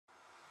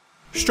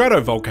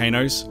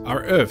Stratovolcanoes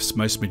are Earth's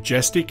most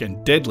majestic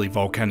and deadly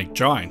volcanic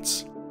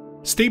giants.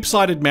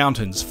 Steep-sided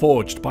mountains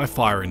forged by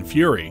fire and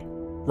fury,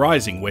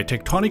 rising where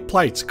tectonic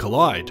plates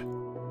collide.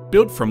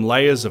 Built from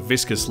layers of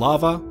viscous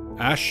lava,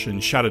 ash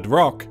and shattered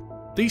rock,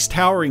 these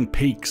towering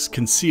peaks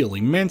conceal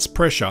immense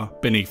pressure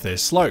beneath their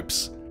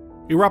slopes,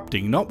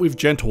 erupting not with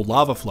gentle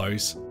lava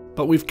flows,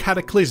 but with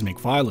cataclysmic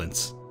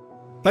violence.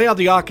 They are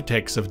the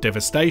architects of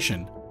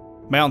devastation.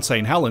 Mount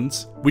St.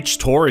 Helens, which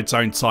tore its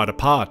own side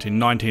apart in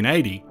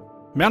 1980,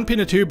 Mount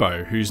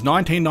Pinatubo, whose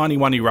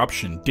 1991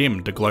 eruption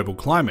dimmed the global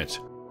climate,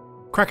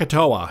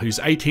 Krakatoa, whose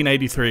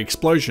 1883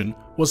 explosion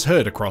was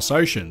heard across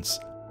oceans,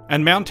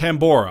 and Mount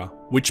Tambora,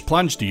 which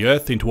plunged the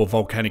Earth into a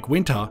volcanic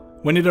winter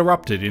when it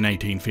erupted in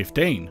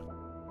 1815.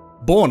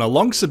 Born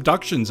along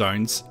subduction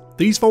zones,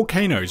 these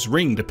volcanoes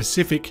ring the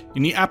Pacific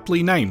in the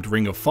aptly named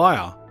Ring of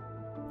Fire.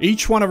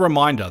 Each one a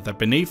reminder that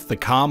beneath the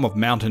calm of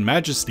mountain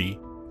majesty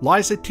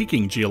lies a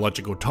ticking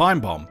geological time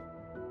bomb.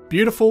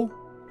 Beautiful,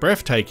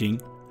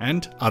 breathtaking,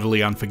 and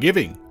utterly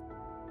unforgiving.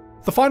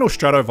 The final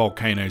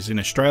stratovolcanoes in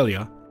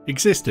Australia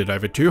existed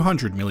over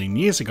 200 million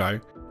years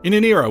ago in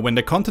an era when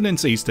the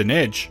continent's eastern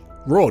edge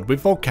roared with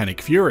volcanic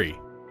fury.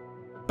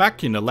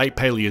 Back in the late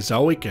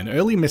Paleozoic and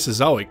early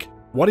Mesozoic,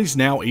 what is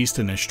now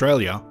Eastern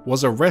Australia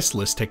was a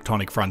restless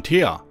tectonic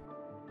frontier,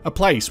 a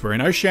place where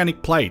an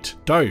oceanic plate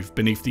dove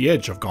beneath the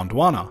edge of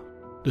Gondwana,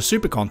 the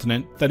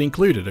supercontinent that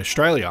included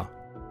Australia.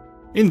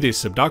 In this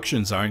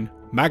subduction zone,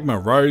 magma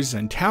rose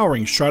and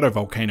towering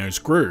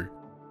stratovolcanoes grew,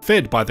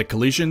 fed by the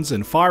collisions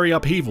and fiery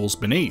upheavals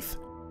beneath.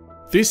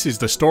 This is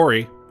the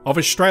story of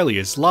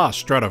Australia's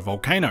last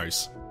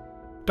stratovolcanoes.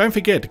 Don't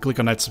forget to click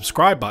on that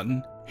subscribe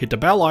button, hit the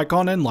bell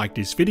icon and like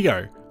this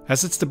video,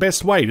 as it's the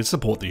best way to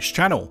support this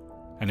channel,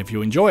 and if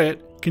you enjoy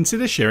it,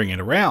 consider sharing it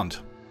around.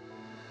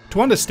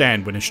 To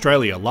understand when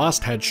Australia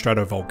last had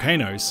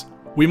stratovolcanoes,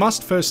 we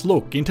must first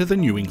look into the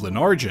New England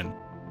Orogen.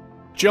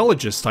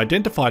 Geologists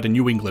identified a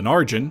New England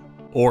Orogen,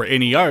 or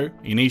NEO,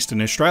 in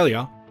eastern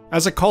Australia,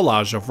 as a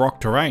collage of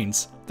rock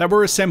terrains that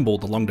were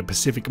assembled along the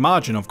Pacific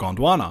margin of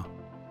Gondwana.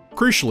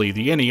 Crucially,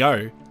 the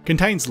NEO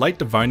contains late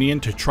Devonian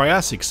to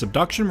Triassic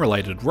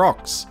subduction-related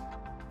rocks,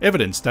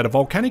 evidence that a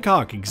volcanic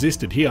arc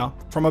existed here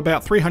from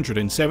about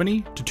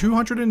 370 to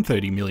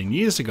 230 million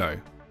years ago.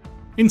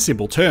 In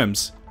simple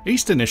terms,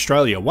 eastern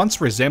Australia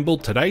once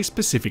resembled today's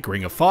Pacific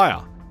Ring of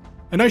Fire.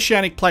 An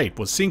oceanic plate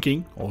was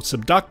sinking or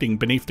subducting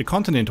beneath the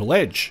continental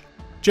edge,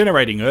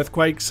 generating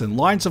earthquakes and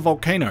lines of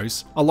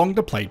volcanoes along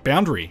the plate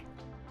boundary.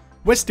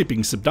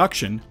 West-dipping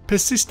subduction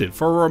persisted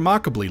for a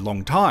remarkably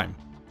long time,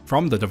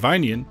 from the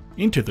Devonian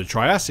into the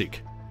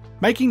Triassic,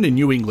 making the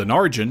New England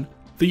Orogen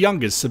the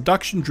youngest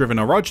subduction-driven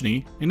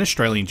orogeny in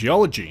Australian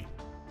geology.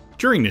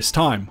 During this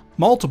time,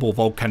 multiple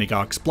volcanic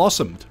arcs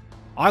blossomed.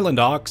 Island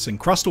arcs and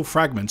crustal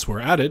fragments were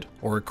added,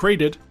 or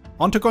accreted,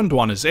 onto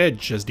Gondwana's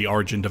edge as the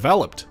Orogen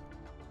developed.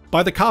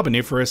 By the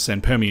Carboniferous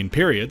and Permian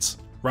periods,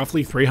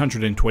 roughly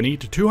 320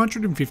 to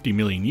 250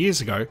 million years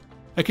ago,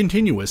 a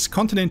continuous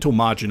continental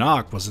margin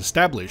arc was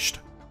established.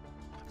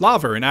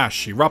 Lava and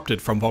ash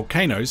erupted from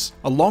volcanoes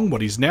along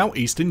what is now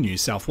eastern New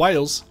South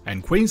Wales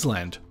and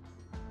Queensland.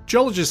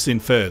 Geologists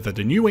infer that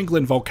the New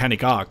England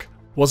volcanic arc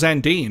was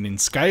Andean in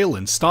scale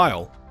and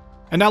style,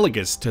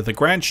 analogous to the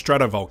grand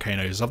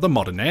stratovolcanoes of the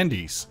modern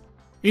Andes.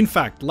 In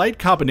fact, late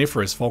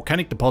Carboniferous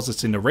volcanic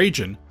deposits in the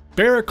region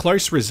bear a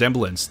close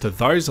resemblance to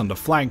those on the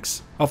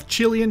flanks of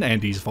Chilean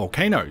Andes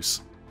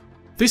volcanoes.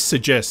 This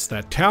suggests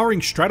that towering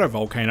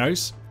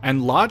stratovolcanoes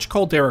and large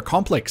caldera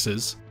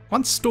complexes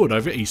once stood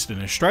over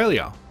eastern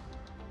Australia.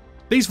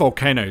 These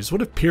volcanoes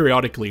would have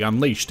periodically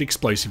unleashed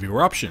explosive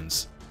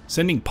eruptions,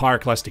 sending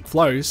pyroclastic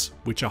flows,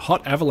 which are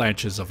hot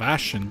avalanches of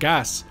ash and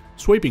gas,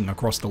 sweeping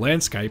across the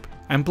landscape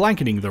and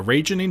blanketing the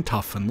region in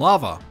tuff and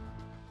lava.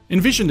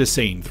 Envision the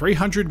scene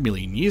 300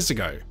 million years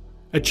ago.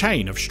 A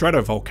chain of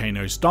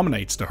stratovolcanoes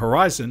dominates the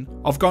horizon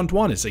of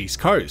Gondwana's east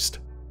coast.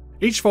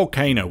 Each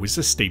volcano is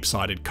a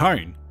steep-sided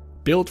cone,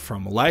 built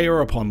from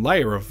layer upon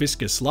layer of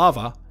viscous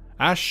lava,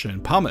 ash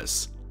and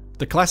pumice,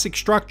 the classic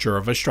structure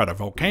of a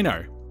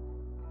stratovolcano.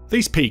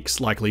 These peaks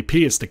likely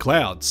pierce the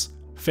clouds,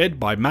 fed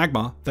by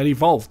magma that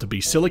evolved to be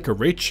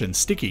silica-rich and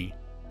sticky,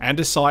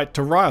 andesite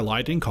to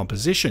rhyolite in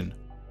composition.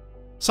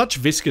 Such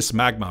viscous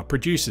magma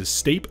produces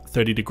steep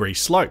 30-degree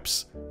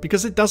slopes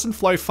because it doesn't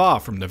flow far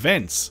from the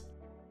vents.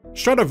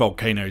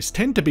 Stratovolcanoes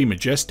tend to be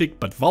majestic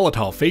but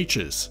volatile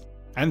features,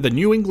 and the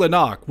New England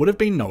Arc would have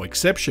been no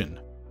exception.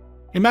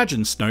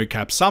 Imagine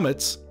snow-capped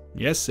summits,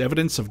 yes,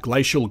 evidence of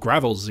glacial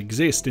gravels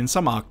exist in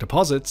some arc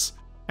deposits,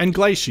 and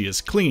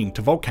glaciers clinging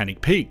to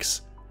volcanic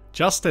peaks,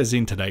 just as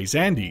in today's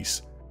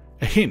Andes,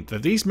 a hint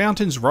that these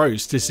mountains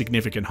rose to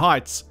significant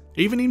heights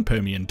even in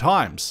Permian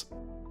times.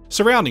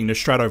 Surrounding the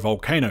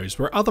stratovolcanoes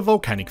were other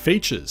volcanic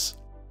features.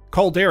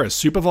 Caldera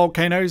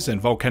supervolcanoes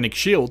and volcanic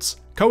shields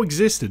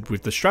coexisted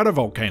with the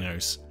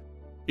stratovolcanoes.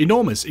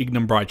 Enormous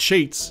ignimbrite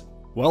sheets,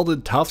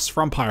 welded tuffs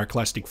from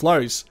pyroclastic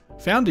flows,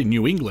 found in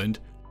New England,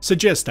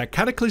 suggest that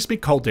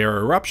cataclysmic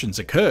caldera eruptions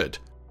occurred,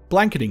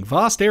 blanketing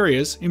vast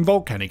areas in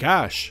volcanic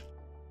ash.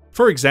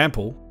 For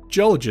example,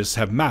 geologists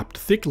have mapped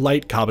thick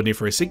late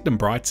Carboniferous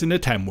ignimbrites in the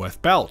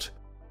Tamworth Belt,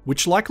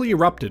 which likely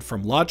erupted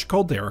from large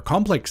caldera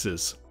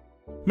complexes.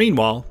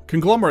 Meanwhile,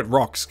 conglomerate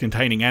rocks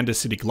containing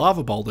andesitic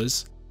lava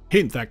boulders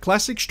hint that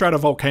classic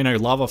stratovolcano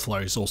lava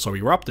flows also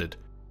erupted,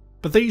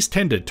 but these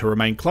tended to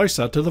remain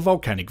closer to the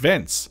volcanic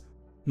vents,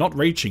 not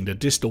reaching the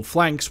distal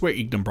flanks where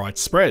ignimbrites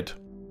spread.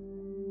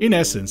 In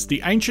essence,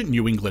 the ancient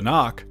New England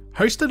arc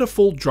hosted a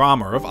full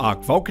drama of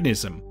arc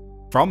volcanism,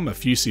 from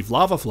effusive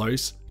lava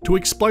flows to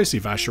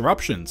explosive ash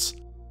eruptions,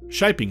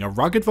 shaping a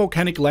rugged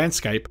volcanic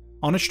landscape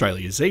on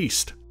Australia's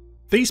east.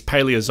 These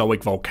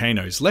Paleozoic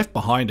volcanoes left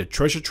behind a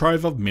treasure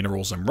trove of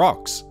minerals and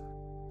rocks.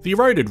 The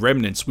eroded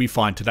remnants we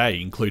find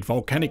today include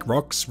volcanic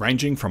rocks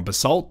ranging from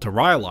basalt to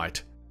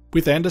rhyolite,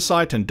 with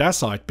andesite and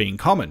dacite being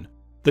common,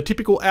 the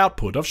typical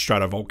output of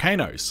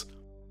stratovolcanoes.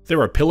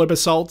 There are pillar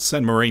basalts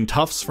and marine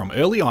tuffs from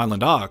early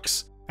island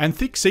arcs, and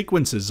thick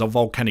sequences of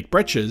volcanic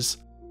breccias,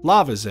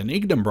 lavas and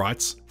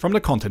ignimbrites from the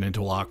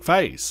continental arc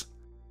phase.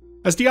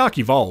 As the arc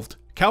evolved,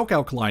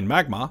 calc-alkaline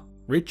magma,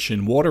 rich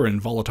in water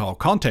and volatile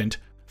content,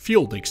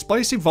 fueled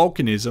explosive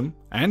volcanism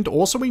and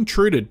also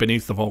intruded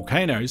beneath the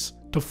volcanoes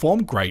to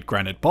form great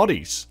granite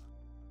bodies.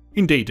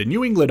 Indeed, the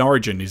New England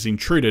Orogen is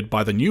intruded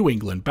by the New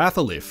England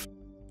batholith,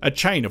 a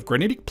chain of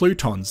granitic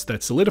plutons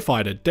that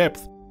solidified at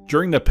depth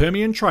during the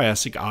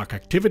Permian-Triassic arc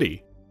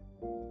activity.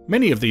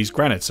 Many of these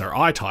granites are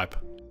I-type,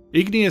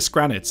 igneous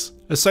granites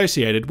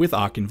associated with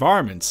arc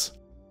environments.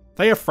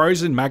 They are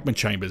frozen magma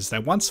chambers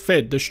that once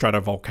fed the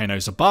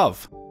stratovolcanoes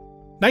above.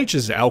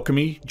 Nature's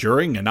alchemy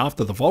during and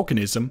after the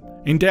volcanism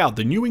endowed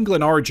the New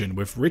England Orogen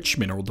with rich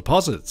mineral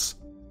deposits.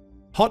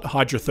 Hot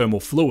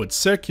hydrothermal fluids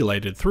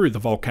circulated through the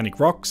volcanic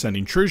rocks and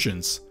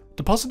intrusions,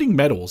 depositing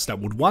metals that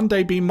would one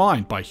day be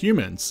mined by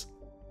humans.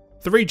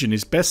 The region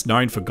is best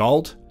known for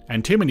gold,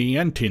 antimony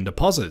and tin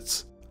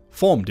deposits,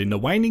 formed in the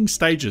waning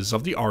stages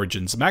of the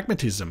Orogen's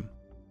magmatism.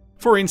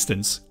 For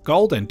instance,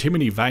 gold and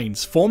antimony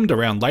veins formed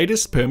around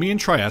latest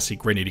Permian-Triassic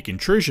granitic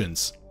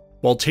intrusions,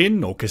 while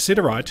tin or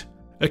cassiterite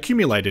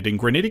accumulated in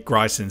granitic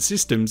gneiss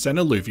systems and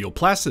alluvial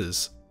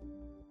plazas.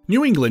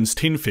 New England's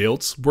tin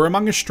fields were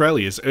among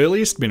Australia's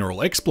earliest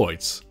mineral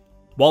exploits,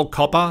 while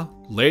copper,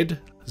 lead,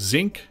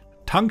 zinc,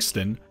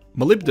 tungsten,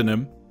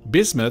 molybdenum,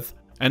 bismuth,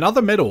 and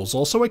other metals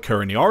also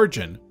occur in the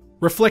Orogen,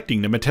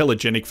 reflecting the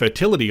metallogenic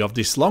fertility of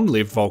this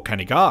long-lived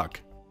volcanic arc.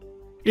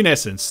 In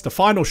essence, the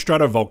final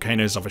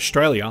stratovolcanoes of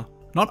Australia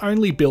not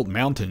only built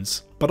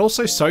mountains, but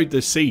also sowed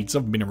the seeds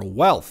of mineral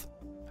wealth,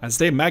 as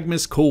their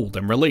magmas cooled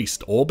and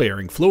released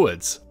ore-bearing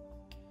fluids.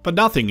 But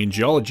nothing in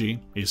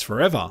geology is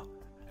forever,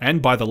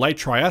 and by the late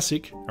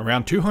Triassic,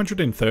 around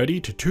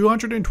 230 to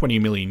 220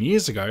 million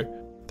years ago,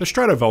 the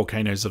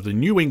stratovolcanoes of the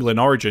New England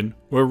Orogen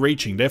were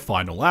reaching their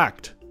final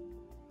act.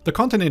 The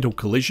continental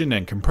collision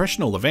and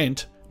compressional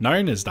event,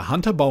 known as the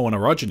Hunter-Bowen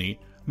orogeny,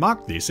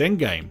 marked this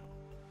endgame.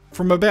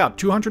 From about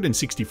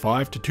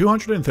 265 to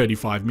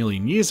 235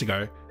 million years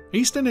ago,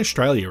 Eastern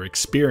Australia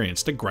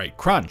experienced a great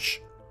crunch.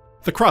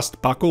 The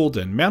crust buckled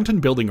and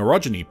mountain-building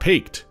orogeny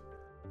peaked.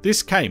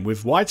 This came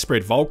with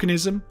widespread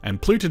volcanism and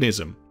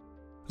plutonism.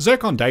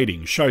 Zircon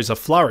dating shows a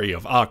flurry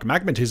of arc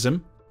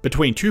magmatism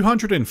between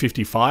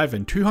 255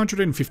 and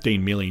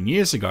 215 million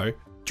years ago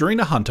during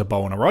the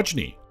Hunter-Bowen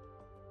orogeny.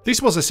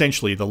 This was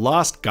essentially the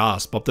last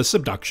gasp of the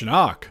subduction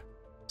arc.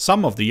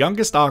 Some of the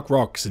youngest arc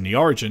rocks in the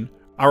Orogen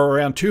are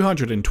around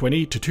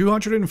 220 to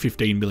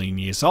 215 million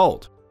years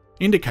old,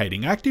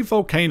 indicating active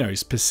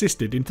volcanoes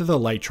persisted into the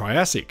late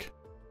Triassic.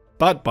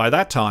 But by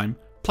that time,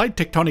 plate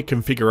tectonic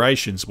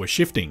configurations were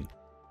shifting.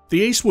 The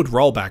eastward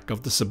rollback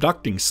of the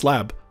subducting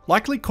slab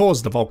likely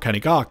caused the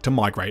volcanic arc to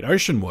migrate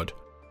oceanward,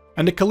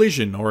 and the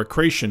collision or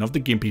accretion of the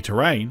Gympie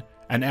terrain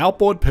and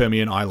outboard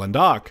Permian island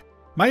arc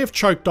may have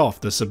choked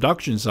off the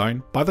subduction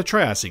zone by the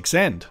Triassic's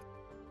end.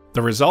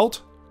 The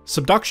result?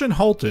 Subduction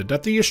halted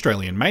at the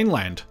Australian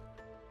mainland.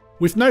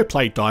 With no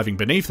plate diving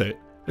beneath it,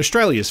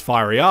 Australia's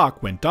fiery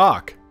arc went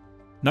dark.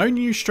 No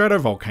new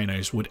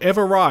stratovolcanoes would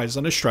ever rise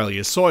on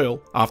Australia's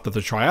soil after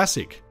the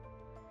Triassic.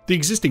 The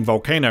existing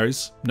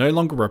volcanoes, no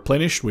longer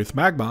replenished with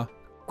magma,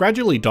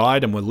 gradually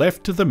died and were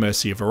left to the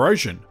mercy of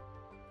erosion.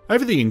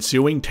 Over the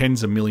ensuing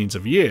tens of millions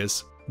of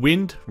years,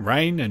 wind,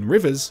 rain and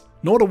rivers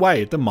gnawed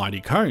away at the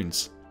mighty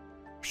cones.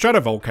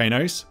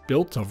 Stratovolcanoes,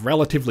 built of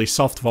relatively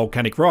soft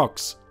volcanic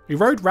rocks,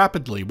 erode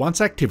rapidly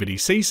once activity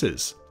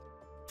ceases.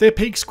 Their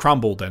peaks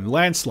crumbled and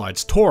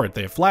landslides tore at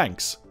their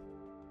flanks.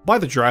 By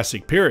the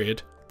Jurassic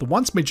period, the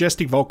once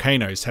majestic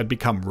volcanoes had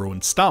become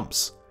ruined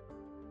stumps.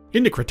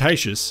 In the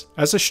Cretaceous,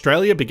 as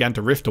Australia began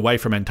to rift away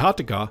from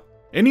Antarctica,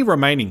 any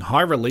remaining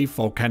high-relief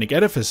volcanic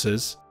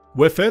edifices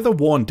were further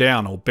worn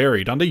down or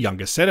buried under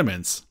younger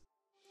sediments.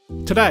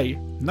 Today,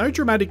 no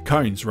dramatic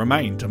cones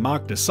remain to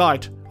mark the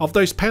site of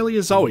those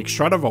Paleozoic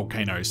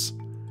stratovolcanoes,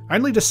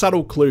 only the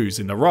subtle clues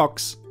in the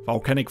rocks,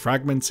 volcanic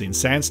fragments in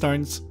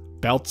sandstones,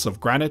 belts of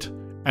granite,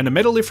 and the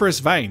metalliferous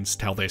veins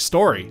tell their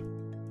story.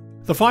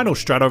 The final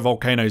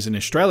stratovolcanoes in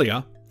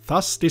Australia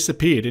thus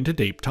disappeared into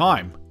deep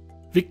time,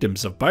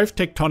 victims of both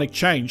tectonic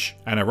change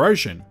and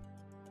erosion.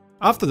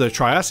 After the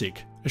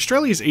Triassic,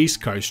 Australia's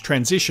east coast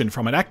transitioned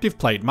from an active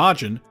plate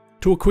margin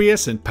to a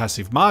quiescent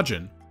passive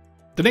margin.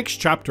 The next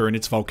chapter in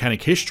its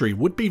volcanic history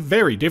would be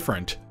very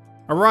different,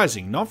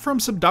 arising not from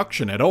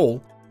subduction at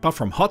all, but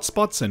from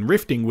hotspots and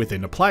rifting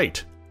within a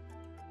plate.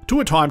 To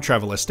a time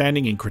traveller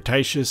standing in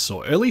Cretaceous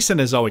or early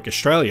Cenozoic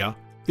Australia,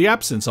 the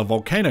absence of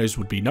volcanoes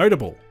would be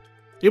notable.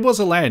 It was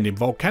a land in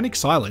volcanic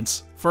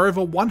silence for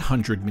over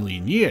 100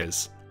 million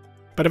years.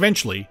 But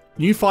eventually,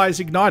 new fires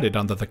ignited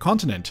under the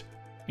continent,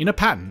 in a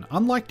pattern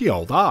unlike the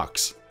old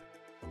arcs.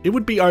 It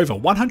would be over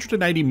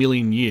 180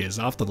 million years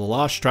after the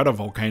last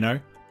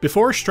stratovolcano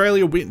before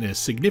Australia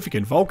witnessed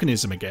significant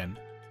volcanism again.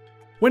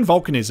 When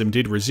volcanism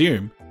did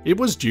resume, it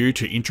was due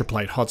to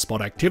intraplate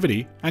hotspot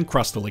activity and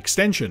crustal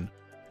extension,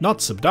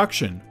 not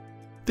subduction.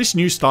 This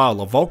new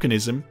style of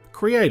volcanism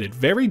created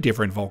very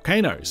different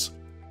volcanoes.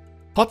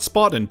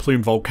 Hotspot and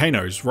plume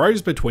volcanoes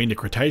rose between the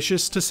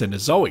Cretaceous to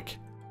Cenozoic.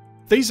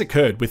 These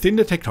occurred within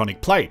the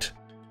tectonic plate,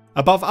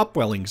 above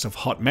upwellings of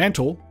hot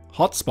mantle,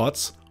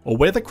 hotspots, or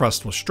where the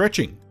crust was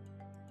stretching.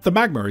 The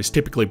magma is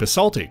typically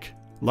basaltic,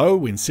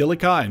 low in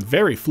silica and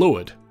very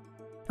fluid.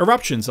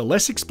 Eruptions are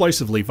less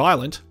explosively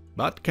violent,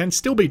 but can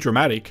still be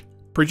dramatic,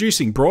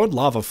 producing broad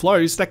lava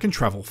flows that can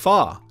travel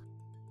far.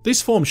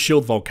 This forms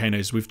shield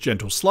volcanoes with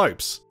gentle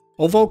slopes,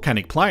 or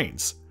volcanic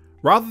plains.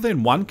 Rather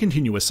than one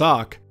continuous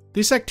arc,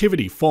 this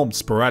activity formed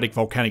sporadic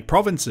volcanic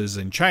provinces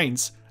and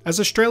chains as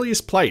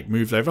Australia's plate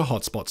moved over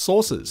hotspot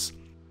sources.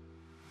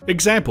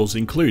 Examples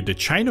include the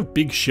chain of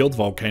big shield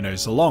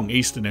volcanoes along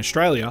eastern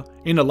Australia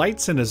in the late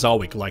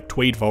Cenozoic like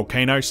Tweed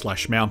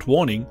Volcano/Mount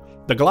Warning,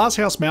 the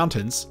Glasshouse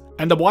Mountains,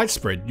 and the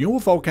widespread Newer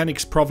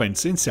Volcanics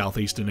province in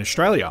southeastern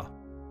Australia.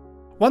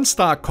 One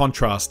stark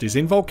contrast is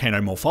in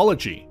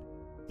volcanomorphology.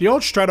 The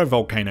old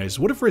stratovolcanoes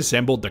would have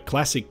resembled the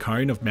classic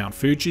cone of Mount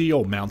Fuji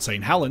or Mount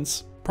St.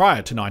 Helens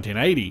prior to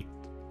 1980,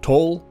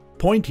 tall,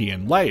 pointy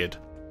and layered.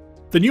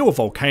 The newer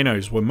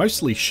volcanoes were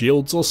mostly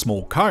shields or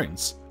small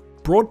cones,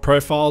 broad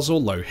profiles or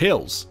low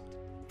hills.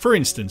 For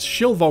instance,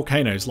 shield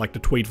volcanoes like the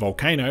Tweed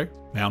Volcano,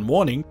 Mount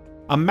Warning,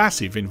 are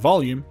massive in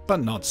volume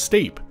but not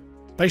steep.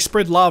 They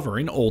spread lava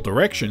in all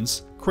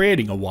directions,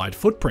 creating a wide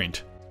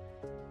footprint.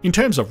 In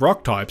terms of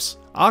rock types,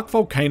 arc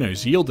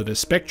volcanoes yielded a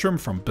spectrum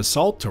from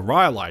basalt to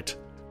rhyolite.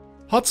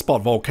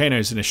 Hotspot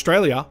volcanoes in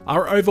Australia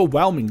are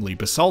overwhelmingly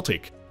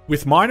basaltic,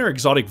 with minor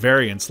exotic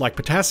variants like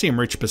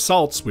potassium-rich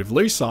basalts with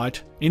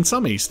lucite in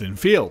some eastern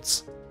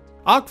fields.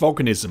 Arc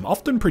volcanism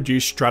often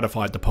produced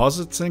stratified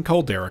deposits and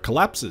caldera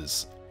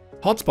collapses.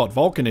 Hotspot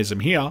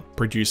volcanism here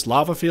produced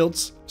lava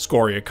fields,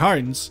 scoria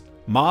cones,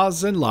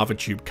 maars and lava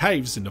tube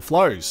caves in the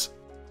flows.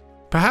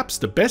 Perhaps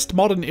the best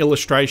modern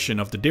illustration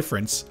of the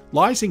difference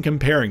lies in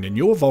comparing the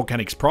Newer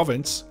Volcanics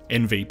province,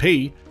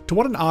 NVP, to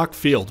what an arc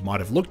field might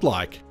have looked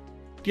like.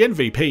 The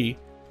NVP,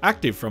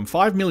 active from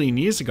 5 million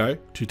years ago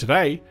to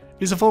today,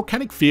 is a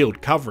volcanic field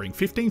covering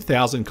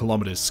 15,000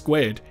 kilometres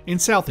squared in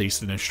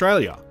southeastern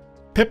Australia,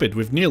 peppered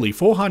with nearly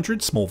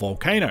 400 small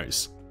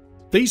volcanoes.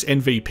 These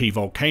NVP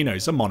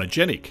volcanoes are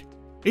monogenic,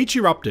 each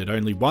erupted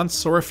only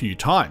once or a few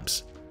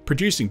times,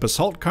 producing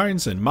basalt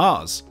cones and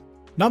maars,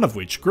 none of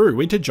which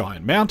grew into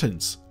giant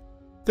mountains.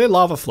 Their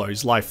lava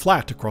flows lie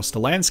flat across the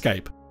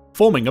landscape,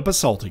 forming a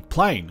basaltic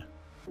plain.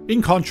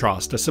 In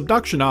contrast, a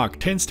subduction arc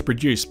tends to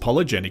produce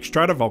polygenic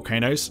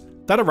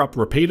stratovolcanoes that erupt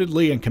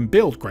repeatedly and can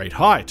build great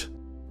height.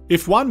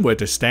 If one were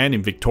to stand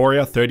in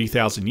Victoria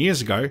 30,000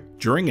 years ago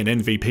during an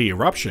NVP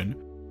eruption,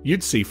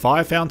 you'd see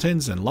fire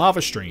fountains and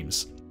lava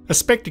streams, a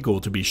spectacle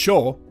to be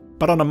sure,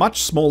 but on a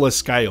much smaller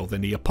scale than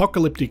the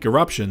apocalyptic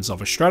eruptions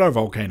of a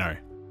stratovolcano.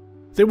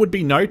 There would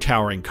be no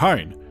towering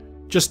cone,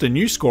 just a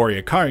new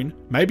scoria cone,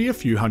 maybe a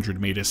few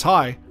hundred meters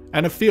high,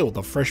 and a field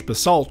of fresh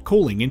basalt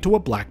cooling into a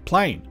black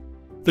plain.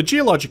 The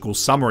geological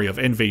summary of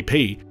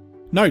NVP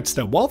notes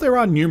that while there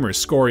are numerous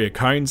scoria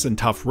cones and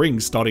tough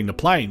rings dotting the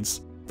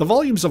plains, the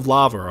volumes of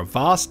lava are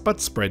vast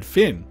but spread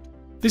thin.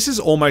 This is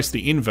almost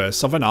the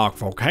inverse of an arc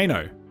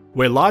volcano,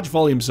 where large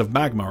volumes of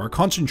magma are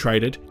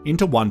concentrated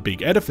into one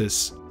big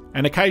edifice,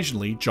 and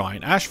occasionally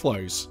giant ash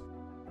flows.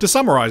 To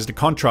summarise the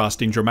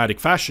contrast in dramatic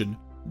fashion,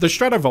 the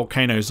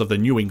stratovolcanoes of the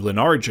New England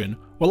Orogen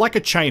were like a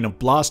chain of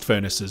blast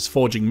furnaces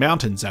forging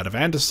mountains out of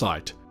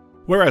andesite,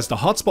 whereas the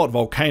hotspot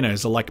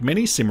volcanoes are like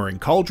many simmering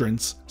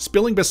cauldrons,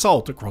 spilling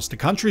basalt across the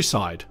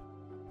countryside.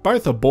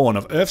 Both are born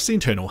of Earth's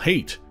internal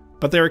heat,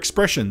 but their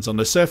expressions on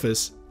the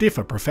surface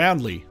differ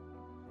profoundly.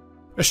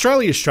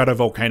 Australia's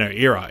stratovolcano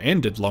era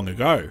ended long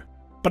ago,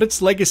 but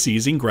its legacy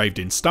is engraved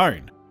in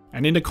stone,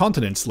 and in the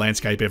continent's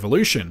landscape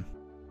evolution.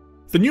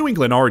 The New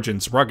England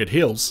Orogen's rugged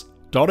hills,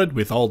 dotted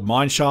with old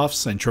mine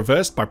shafts and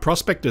traversed by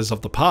prospectors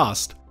of the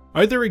past,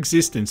 owe their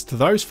existence to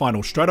those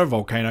final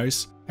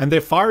stratovolcanoes and their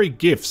fiery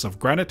gifts of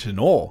granite and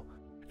ore.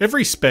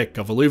 Every speck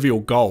of alluvial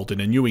gold in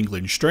a New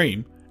England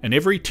stream, and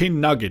every tin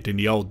nugget in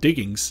the old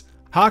diggings,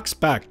 harks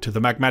back to the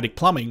magmatic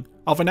plumbing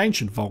of an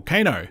ancient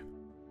volcano.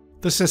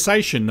 The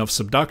cessation of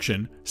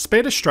subduction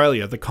spared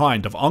Australia the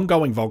kind of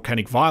ongoing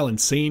volcanic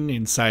violence seen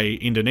in, say,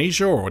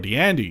 Indonesia or the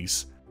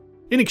Andes.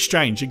 In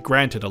exchange, it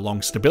granted a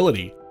long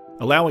stability,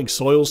 allowing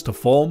soils to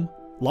form,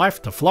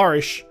 life to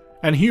flourish,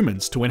 and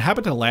humans to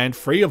inhabit a land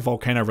free of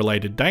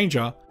volcano-related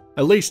danger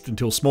at least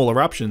until small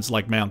eruptions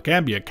like Mount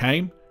Gambier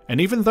came, and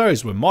even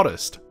those were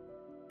modest.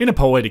 In a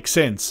poetic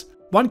sense,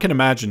 one can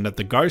imagine that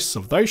the ghosts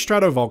of those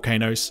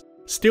stratovolcanoes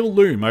still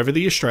loom over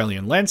the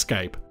Australian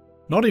landscape,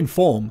 not in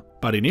form,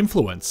 but in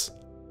influence.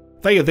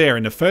 They are there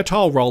in the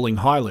fertile rolling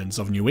highlands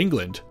of New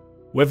England,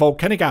 where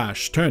volcanic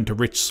ash turned to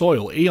rich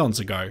soil eons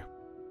ago.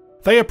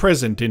 They are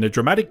present in the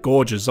dramatic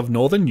gorges of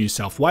northern New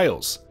South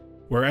Wales,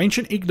 where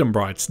ancient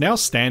ignimbrites now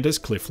stand as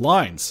cliff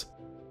lines.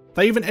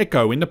 They even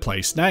echo in the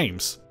place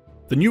names.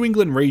 The New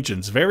England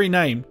region's very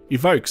name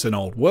evokes an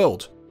old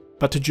world,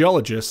 but to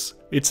geologists,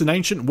 it's an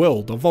ancient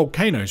world of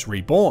volcanoes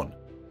reborn.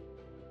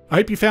 I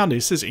hope you found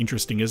this as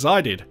interesting as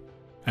I did,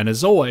 and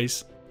as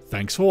always,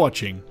 thanks for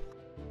watching.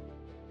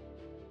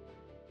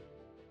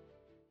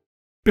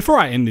 Before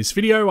I end this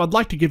video, I'd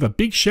like to give a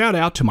big shout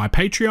out to my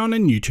Patreon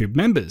and YouTube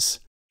members.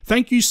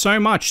 Thank you so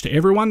much to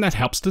everyone that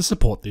helps to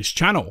support this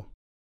channel.